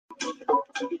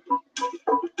Hey,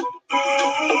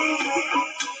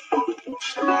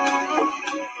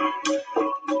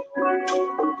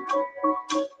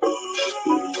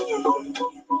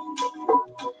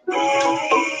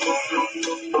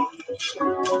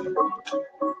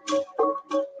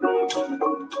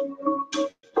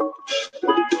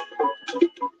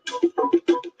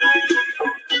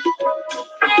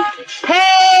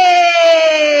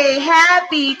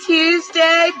 happy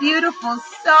Tuesday, beautiful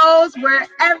souls,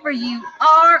 wherever you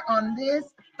are on this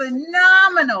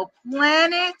phenomenal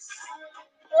planet.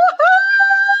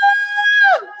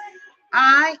 Woohoo!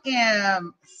 I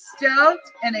am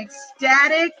stoked and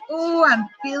ecstatic. Oh, I'm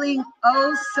feeling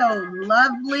oh so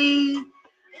lovely.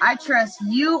 I trust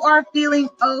you are feeling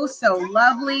oh so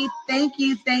lovely. Thank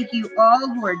you all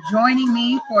who are joining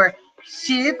me for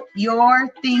Shift Your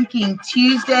Thinking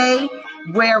Tuesday,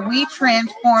 where we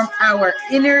transform our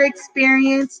inner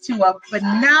experience to a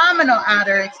phenomenal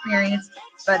outer experience,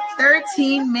 but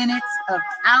 13 minutes of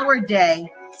our day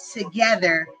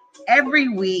together every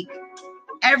week,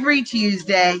 every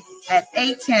Tuesday at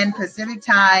 8:10 Pacific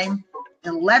Time,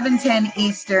 11:10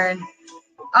 Eastern.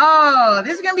 Oh,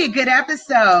 this is going to be a good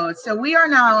episode. So we are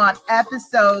now on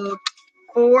episode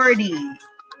 40.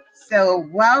 So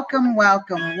welcome.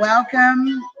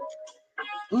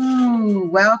 Ooh,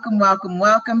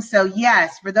 welcome. So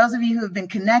yes, for those of you who have been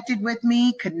connected with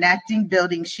me, connecting,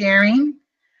 building, sharing,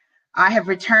 I have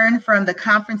returned from the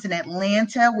conference in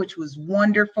Atlanta, which was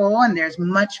wonderful, and there's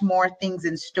much more things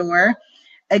in store.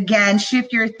 Again,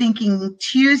 Shift Your Thinking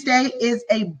Tuesday is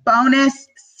a bonus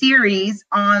series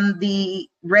on the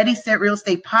Ready, Set, Real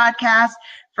Estate podcast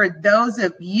for those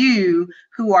of you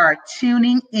who are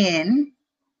tuning in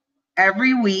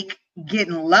every week,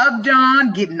 getting loved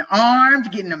on, getting armed,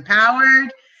 getting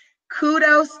empowered.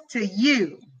 Kudos to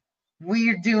you.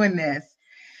 We're doing this.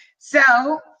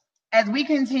 So as we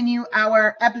continue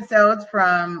our episodes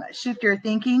from Shift Your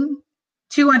Thinking,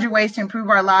 200 Ways to Improve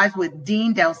Our Lives with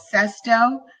Dean Del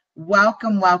Sesto.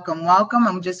 Welcome.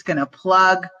 I'm just going to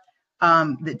plug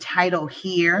the title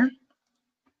here.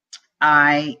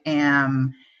 I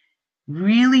am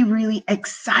really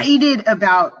excited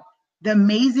about the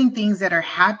amazing things that are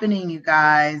happening, you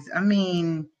guys. I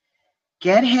mean,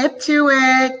 get hip to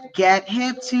it.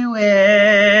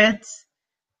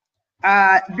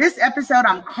 This episode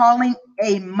I'm calling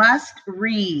a must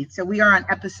read. So we are on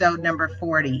episode number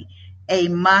 40, a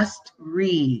must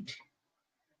read.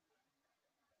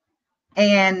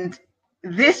 And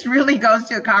this really goes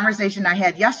to a conversation I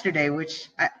had yesterday, which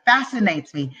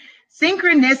fascinates me.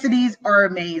 Synchronicities are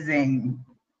amazing.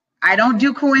 I don't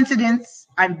do coincidence.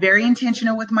 I'm very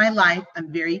intentional with my life.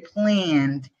 I'm very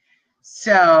planned.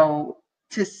 So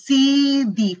to see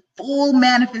the full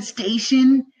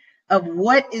manifestation of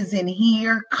what is in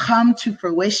here come to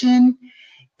fruition,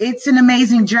 it's an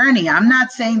amazing journey. I'm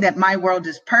not saying that my world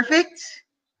is perfect.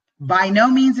 By no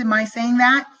means am I saying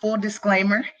that. Full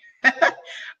disclaimer.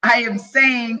 I am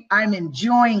saying I'm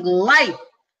enjoying life,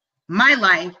 my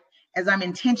life, as I'm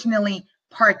intentionally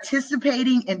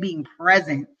participating and being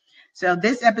present. So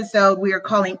this episode we are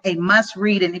calling a must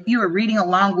read. And if you are reading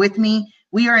along with me,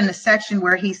 we are in the section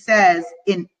where he says,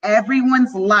 in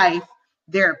everyone's life,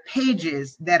 there are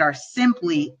pages that are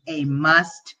simply a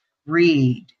must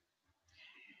read.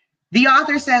 The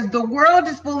author says, the world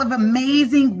is full of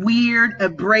amazing, weird,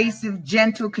 abrasive,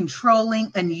 gentle, controlling,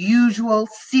 unusual,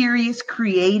 serious,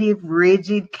 creative,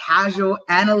 rigid, casual,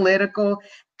 analytical,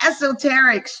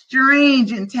 esoteric,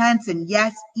 strange, intense, and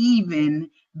yes, even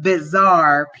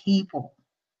bizarre people.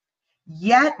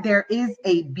 Yet there is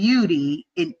a beauty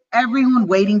in everyone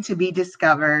waiting to be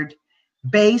discovered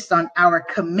based on our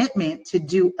commitment to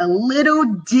do a little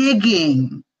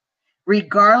digging,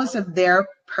 regardless of their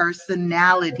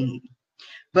personality.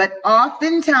 But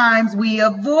oftentimes we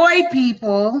avoid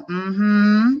people,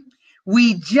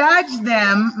 we judge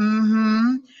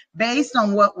them based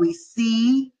on what we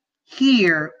see,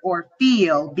 hear, or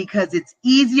feel, because it's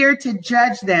easier to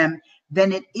judge them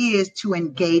than it is to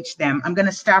engage them. I'm going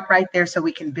to stop right there so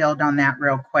we can build on that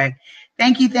real quick.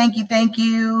 Thank you.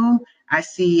 I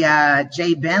see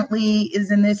Jay Bentley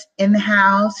is in the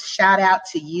house. Shout out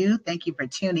to you. Thank you for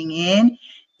tuning in.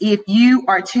 If you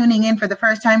are tuning in for the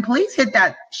first time, please hit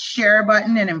that share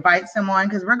button and invite someone,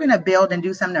 because we're going to build and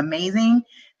do something amazing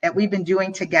that we've been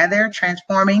doing together,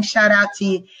 transforming. Shout out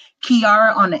to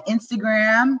Kiara on the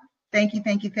Instagram. Thank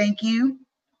you.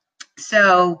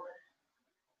 So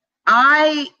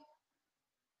I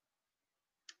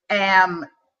am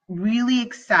really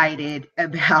excited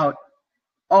about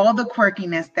all the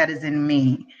quirkiness that is in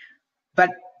me. But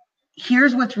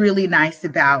here's what's really nice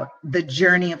about the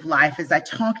journey of life, as I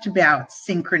talked about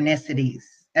synchronicities.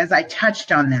 as I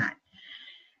touched on that.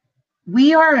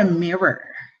 We are a mirror.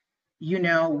 You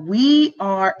know, we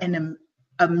are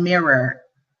a mirror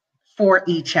for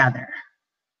each other.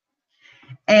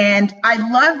 And I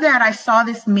love that I saw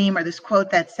this meme or this quote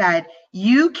that said,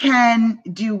 you can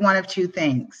do one of two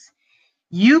things.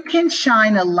 You can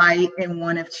shine a light in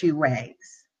one of two ways.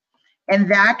 And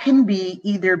that can be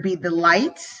either be the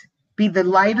light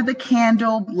of the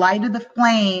candle, light of the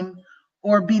flame,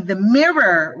 or be the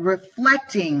mirror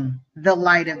reflecting the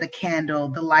light of the candle,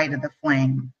 the light of the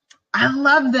flame. I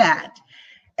love that.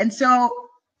 And so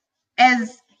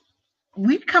as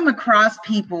we come across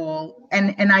people,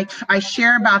 and I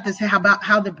share about this, about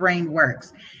how the brain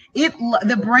works.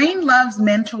 The brain loves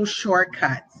mental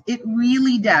shortcuts. It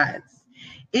really does.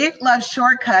 It loves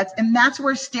shortcuts, and that's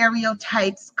where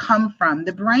stereotypes come from.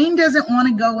 The brain doesn't want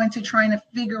to go into trying to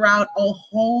figure out a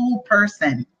whole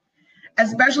person,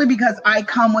 especially because I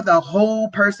come with a whole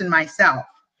person myself.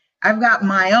 I've got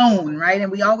my own, right? And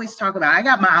we always talk about, I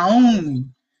got my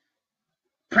own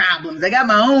problems. I got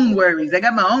my own worries. I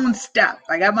got my own stuff.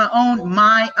 I got my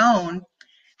own.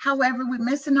 However, we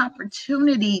miss an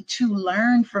opportunity to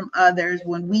learn from others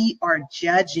when we are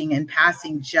judging and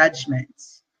passing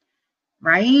judgments,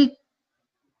 right?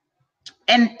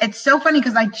 And it's so funny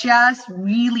because I just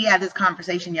really had this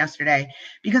conversation yesterday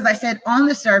because I said on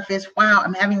the surface, wow,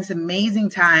 I'm having this amazing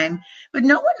time, but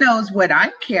no one knows what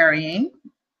I'm carrying.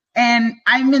 And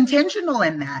I'm intentional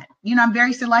in that. You know, I'm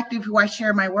very selective who I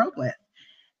share my world with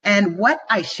and what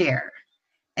I share.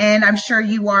 And I'm sure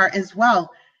you are as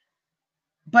well.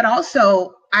 But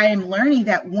also, I am learning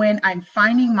that when I'm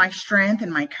finding my strength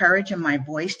and my courage and my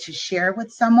voice to share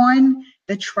with someone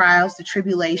the trials, the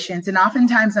tribulations, and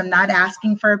oftentimes I'm not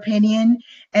asking for opinion,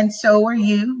 and so are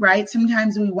you, right?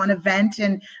 Sometimes we want to vent,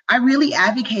 and I really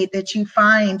advocate that you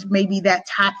find maybe that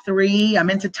top 3. I'm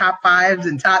into top 5s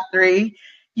and top 3,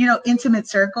 you know, intimate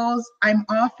circles. I'm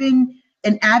often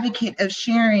an advocate of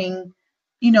sharing.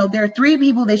 You know, there are 3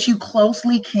 people that you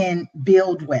closely can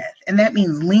build with, and that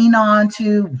means lean on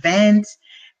to, vent.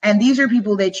 And these are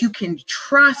people that you can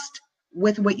trust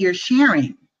with what you're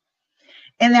sharing.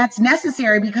 And that's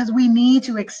necessary because we need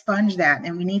to expunge that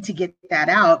and we need to get that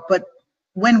out. But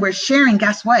when we're sharing,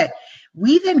 guess what?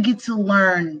 We then get to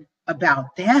learn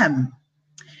about them.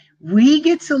 We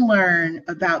get to learn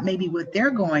about maybe what they're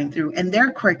going through and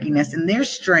their quirkiness and their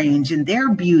strange and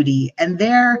their beauty and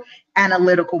their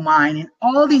analytical mind and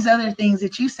all these other things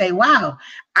that you say, wow,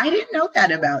 I didn't know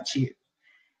that about you.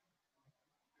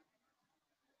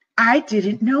 I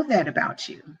didn't know that about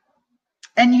you.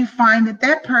 And you find that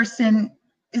that person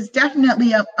is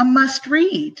definitely a must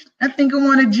read. I think I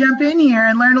want to jump in here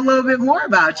and learn a little bit more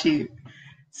about you.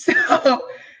 So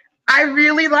I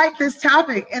really like this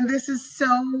topic, and this is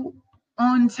so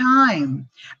on time.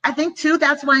 I think too,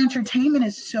 that's why entertainment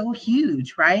is so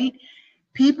huge, right?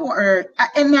 People are,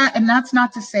 and that's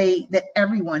not to say that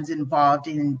everyone's involved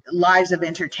in lives of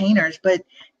entertainers, but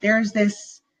there's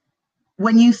this,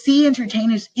 when you see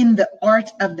entertainers in the art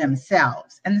of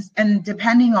themselves, and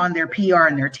depending on their PR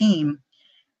and their team,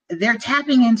 they're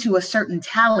tapping into a certain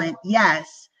talent,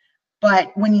 yes,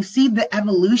 but when you see the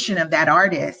evolution of that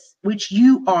artist, which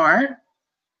you are,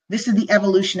 this is the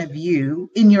evolution of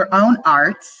you in your own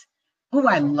art. Oh,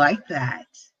 I like that.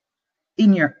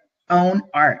 In your own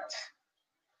art.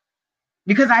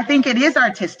 Because I think it is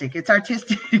artistic. It's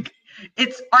artistic.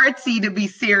 It's artsy to be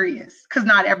serious because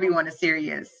not everyone is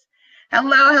serious.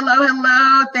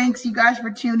 Hello. Thanks you guys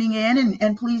for tuning in.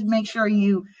 And please make sure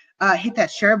you hit that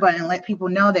share button and let people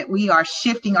know that we are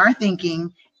shifting our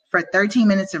thinking for 13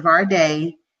 minutes of our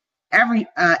day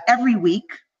every week.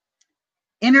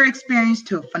 Inner experience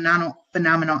to a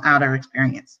phenomenal outer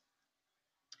experience.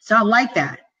 So I like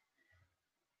that.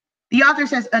 The author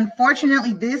says,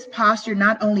 unfortunately, this posture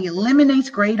not only eliminates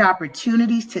great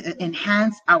opportunities to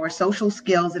enhance our social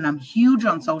skills, and I'm huge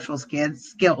on social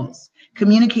skills.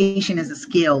 Communication is a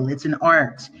skill, it's an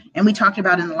art. And we talked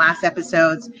about in the last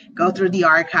episodes, go through the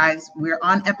archives. We're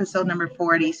on episode number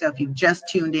 40. So if you've just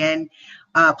tuned in,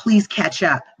 please catch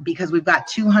up because we've got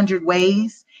 200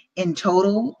 ways in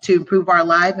total to improve our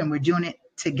life, and we're doing it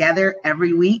together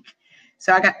every week.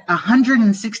 So I got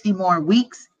 160 more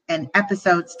weeks and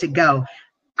episodes to go.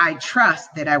 I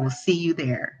trust that I will see you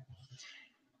there.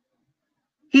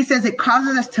 He says it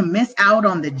causes us to miss out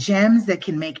on the gems that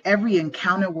can make every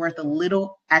encounter worth a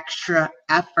little extra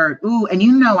effort. Ooh, and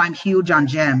you know I'm huge on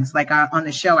gems. Like on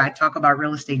the show, I talk about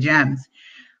real estate gems.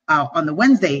 On the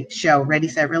Wednesday show, Ready,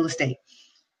 Set, Real Estate.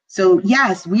 So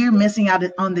yes, we are missing out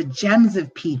on the gems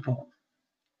of people.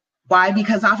 Why?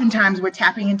 Because oftentimes we're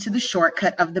tapping into the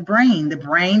shortcut of the brain. The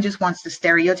brain just wants to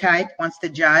stereotype, wants to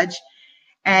judge.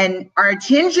 And our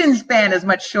attention span is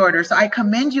much shorter. So I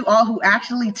commend you all who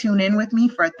actually tune in with me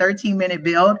for a 13-minute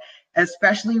build,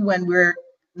 especially when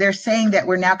they're saying that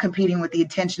we're now competing with the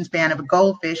attention span of a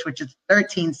goldfish, which is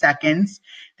 13 seconds.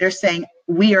 They're saying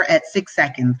we are at 6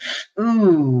 seconds.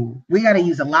 Ooh, we got to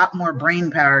use a lot more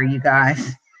brain power, you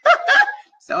guys.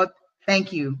 So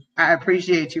thank you. I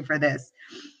appreciate you for this.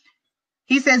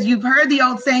 He says, you've heard the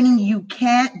old saying, you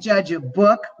can't judge a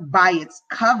book by its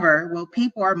cover. Well,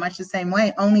 people are much the same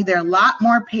way, only there are a lot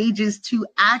more pages to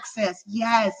access.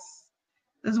 Yes.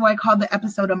 This is why I called the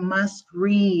episode a must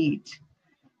read.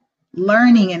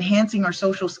 Learning, enhancing our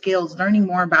social skills, learning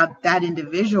more about that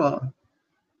individual.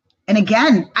 And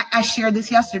again, I shared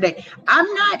this yesterday. I'm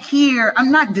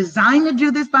not designed to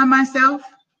do this by myself.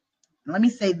 Let me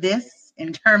say this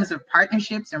in terms of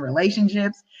partnerships and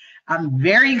relationships. I'm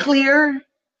very clear.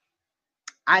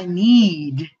 I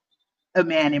need a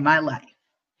man in my life.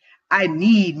 I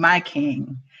need my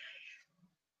king.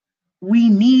 We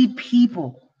need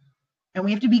people. And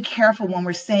we have to be careful when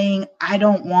we're saying, I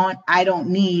don't want, I don't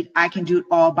need, I can do it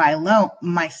all by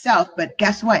myself. But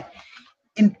guess what?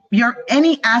 In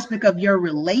any aspect of your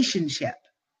relationship,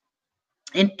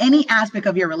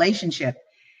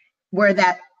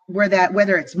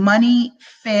 whether it's money,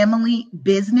 family,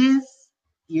 business,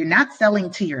 you're not selling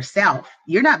to yourself.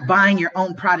 You're not buying your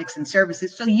own products and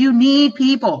services. So you need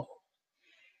people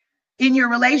in your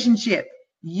relationship.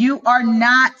 You are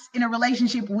not in a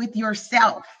relationship with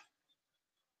yourself.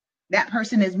 That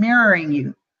person is mirroring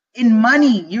you. In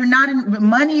money,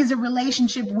 money is a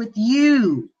relationship with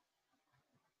you.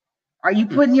 Are you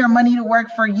putting your money to work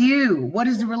for you? What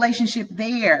is the relationship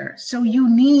there? So you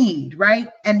need, right?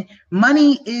 And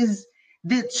money is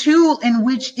the tool in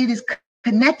which it is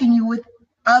connecting you with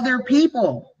other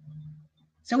people.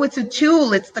 So it's a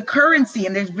tool, it's the currency,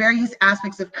 and there's various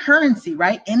aspects of currency,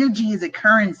 right? Energy is a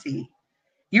currency.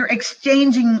 You're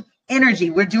exchanging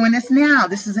energy. We're doing this now.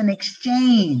 This is an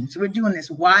exchange. We're doing this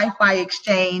Wi-Fi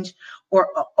exchange or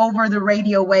over the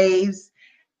radio waves.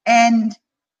 And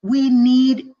we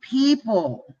need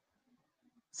people.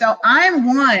 So I'm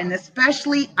one,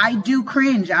 especially I do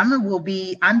cringe. I'm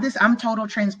total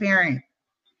transparent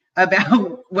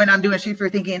about when I'm doing Shoot for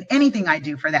Thinking, anything I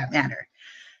do for that matter.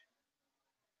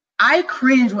 I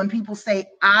cringe when people say,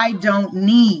 I don't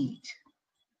need.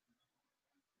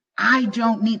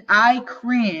 I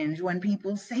cringe when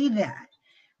people say that,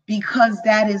 because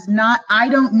that is not, I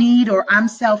don't need, or I'm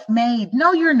self-made.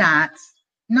 No, you're not.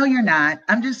 No, you're not.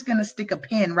 I'm just going to stick a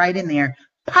pin right in there.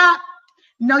 Pop.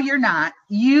 No, you're not.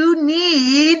 You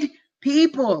need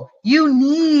people. You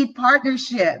need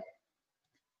partnership.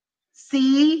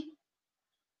 See,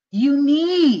 you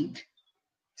need.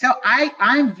 So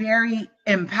I'm very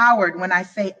empowered when I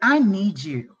say, I need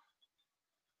you.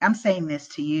 I'm saying this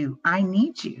to you. I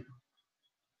need you.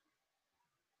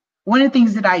 One of the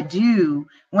things that I do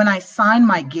when I sign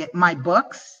my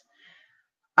books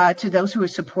to those who are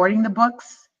supporting the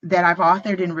books that I've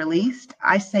authored and released,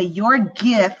 I say, your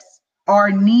gifts are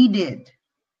needed.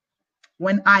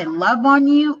 When I love on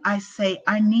you, I say,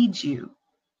 I need you.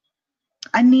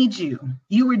 I need you.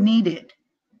 You are needed.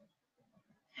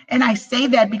 And I say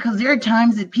that because there are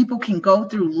times that people can go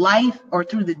through life or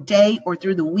through the day or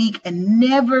through the week and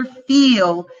never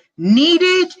feel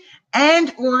needed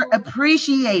and or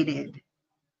appreciated.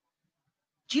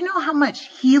 Do you know how much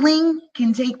healing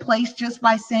can take place just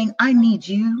by saying, I need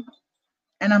you?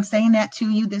 And I'm saying that to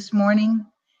you this morning.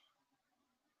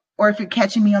 Or if you're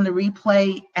catching me on the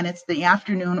replay and it's the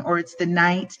afternoon or it's the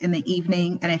night in the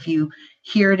evening, and if you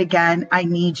hear it again, I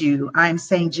need you. I'm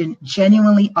saying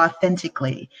genuinely,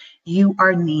 authentically, you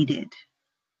are needed.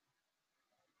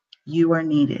 You are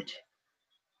needed.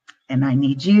 And I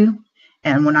need you.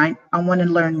 And when I want to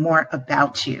learn more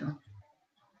about you,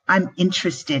 I'm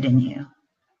interested in you.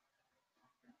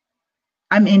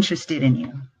 I'm interested in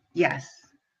you. Yes.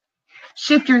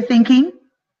 Shift Your Thinking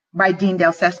by Dean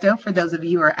Del Sesto. For those of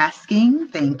you who are asking,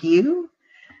 thank you.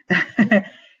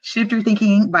 Shift Your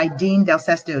Thinking by Dean Del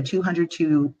Sesto, 200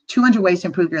 Ways to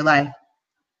Improve Your Life.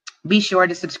 Be sure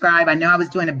to subscribe. I know I was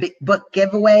doing a big book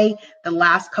giveaway the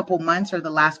last couple months or the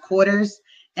last quarters,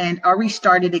 and I'll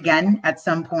restart it again at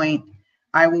some point.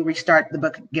 I will restart the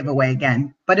book giveaway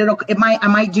again, but I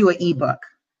might do an ebook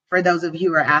for those of you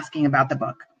who are asking about the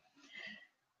book.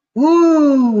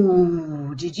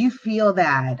 Ooh, did you feel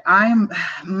that?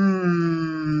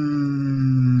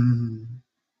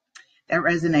 That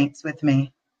resonates with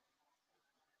me.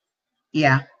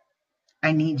 Yeah,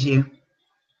 I need you.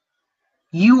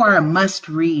 You are a must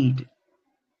read.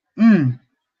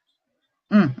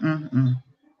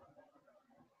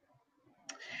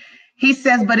 He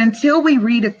says, but until we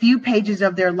read a few pages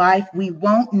of their life, we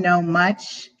won't know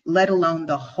much, let alone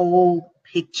the whole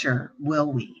picture,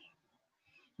 will we?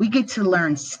 We get to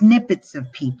learn snippets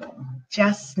of people,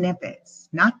 just snippets,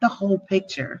 not the whole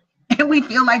picture. And we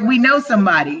feel like we know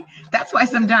somebody. That's why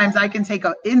sometimes I can take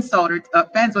an insult or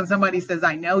offense when somebody says,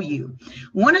 I know you.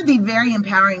 One of the very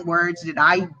empowering words that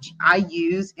I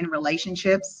use in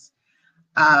relationships,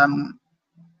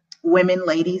 women,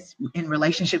 ladies, in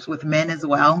relationships with men as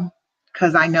well,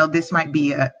 because I know this might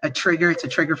be a trigger. It's a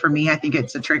trigger for me. I think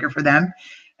it's a trigger for them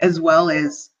as well.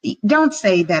 As don't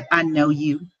say that I know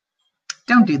you.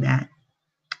 Don't do that.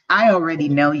 I already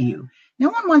know you. No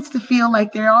one wants to feel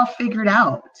like they're all figured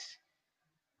out.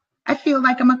 I feel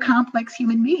like I'm a complex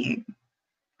human being.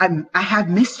 I have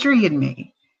mystery in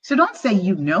me. So don't say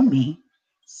you know me.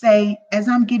 Say, as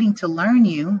I'm getting to learn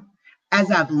you, as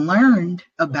I've learned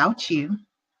about you,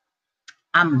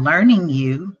 I'm learning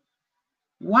you.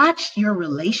 Watch your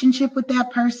relationship with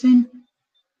that person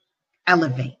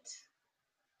elevate.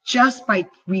 Just by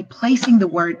replacing the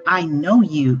word I know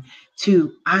you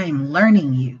to I'm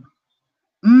learning you.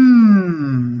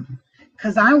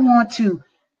 Because I want to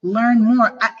learn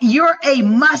more. You're a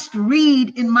must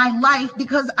read in my life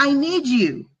because I need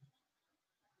you.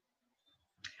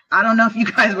 I don't know if you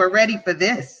guys were ready for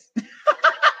this.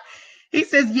 He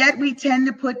says, yet we tend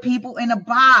to put people in a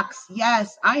box.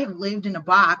 Yes, I have lived in a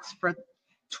box for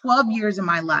 12 years of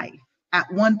my life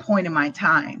at one point in my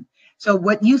time. So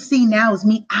what you see now is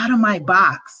me out of my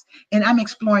box, and I'm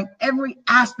exploring every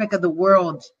aspect of the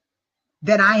world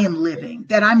that I am living,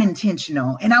 that I'm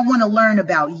intentional, and I want to learn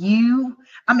about you.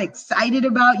 I'm excited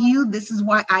about you. This is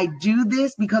why I do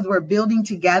this, because we're building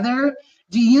together.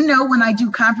 Do you know when I do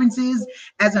conferences,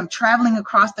 as I'm traveling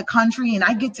across the country and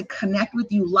I get to connect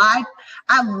with you live,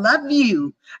 I love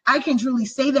you. I can truly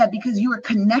say that because you are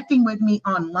connecting with me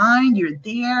online. You're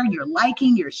there, you're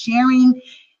liking, you're sharing,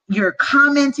 you're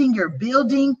commenting, you're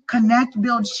building, connect,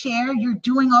 build, share. You're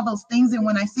doing all those things. And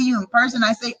when I see you in person,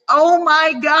 I say, oh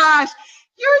my gosh,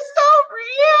 you're so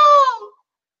real.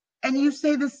 And you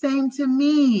say the same to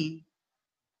me.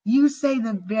 You say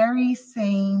the very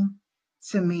same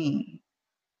to me.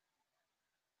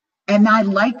 And I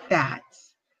like that.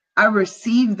 I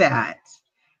receive that,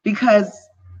 because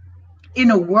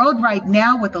in a world right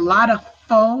now with a lot of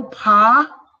faux pas,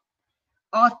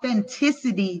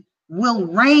 authenticity will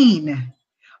reign.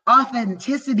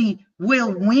 Authenticity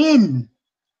will win.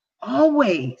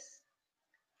 Always.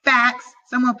 Facts.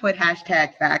 Someone put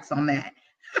hashtag facts on that.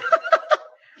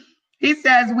 He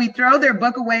says, we throw their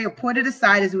book away or put it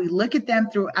aside as we look at them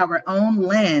through our own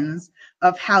lens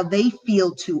of how they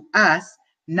feel to us,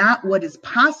 not what is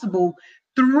possible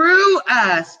through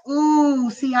us. Ooh,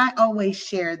 see, I always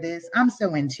share this. I'm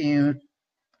so in tune.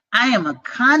 I am a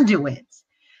conduit.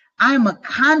 I am a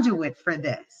conduit for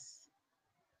this.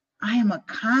 I am a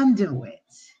conduit.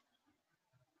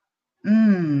 I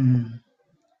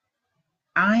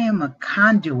am a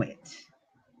conduit.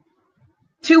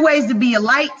 Two ways to be a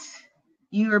light.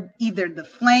 You're either the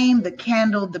flame, the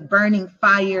candle, the burning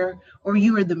fire, or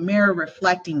you are the mirror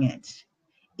reflecting it.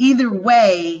 Either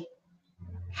way,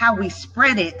 how we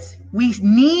spread it, we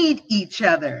need each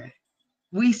other.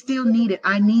 We still need it.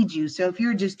 I need you. So if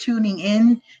you're just tuning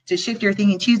in to Shift Your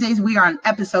Thinking Tuesdays, we are on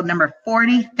episode number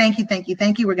 40. Thank you, thank you,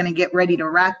 thank you. We're going to get ready to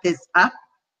wrap this up.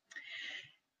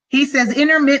 He says,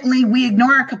 intermittently, we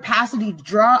ignore our capacity to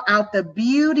draw out the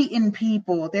beauty in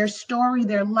people, their story,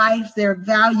 their life, their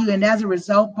value, and as a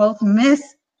result, both miss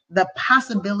the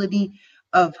possibility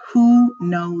of who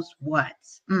knows what.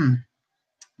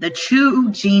 The true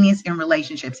genius in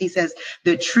relationships. He says,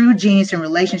 the true genius in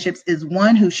relationships is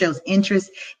one who shows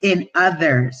interest in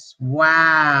others.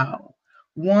 Wow.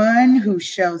 One who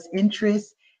shows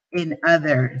interest in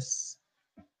others.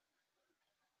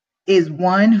 Is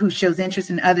one who shows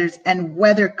interest in others, and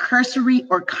whether cursory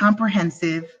or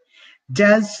comprehensive,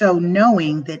 does so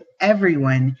knowing that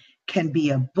everyone can be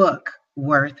a book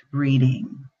worth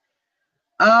reading.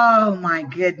 Oh my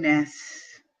goodness.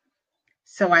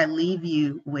 So I leave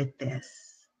you with this.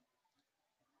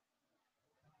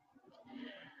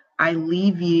 I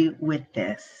leave you with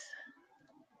this.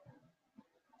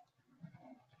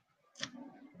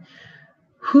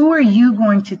 Who are you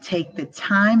going to take the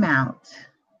time out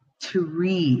to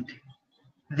read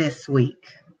this week?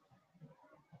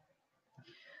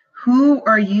 Who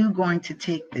are you going to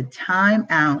take the time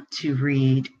out to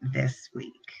read this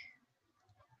week?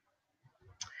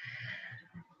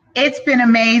 It's been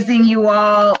amazing, you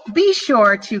all. Be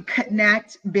sure to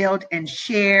connect, build, and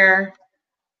share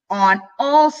on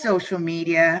all social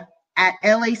media at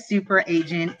LA Super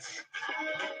Agent.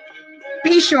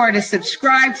 Be sure to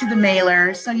subscribe to the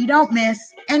mailer so you don't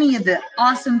miss any of the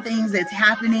awesome things that's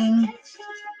happening.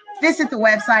 Visit the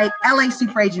website,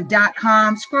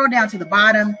 laSuperAgent.com. Scroll down to the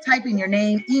bottom, type in your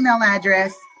name, email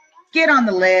address, get on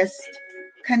the list,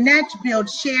 connect, build,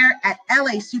 share at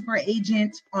LA Super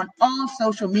Agent on all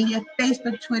social media,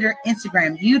 Facebook, Twitter,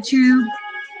 Instagram, YouTube.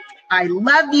 I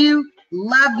love you,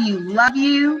 love you, love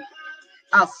you.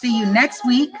 I'll see you next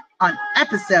week on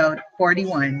episode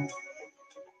 41.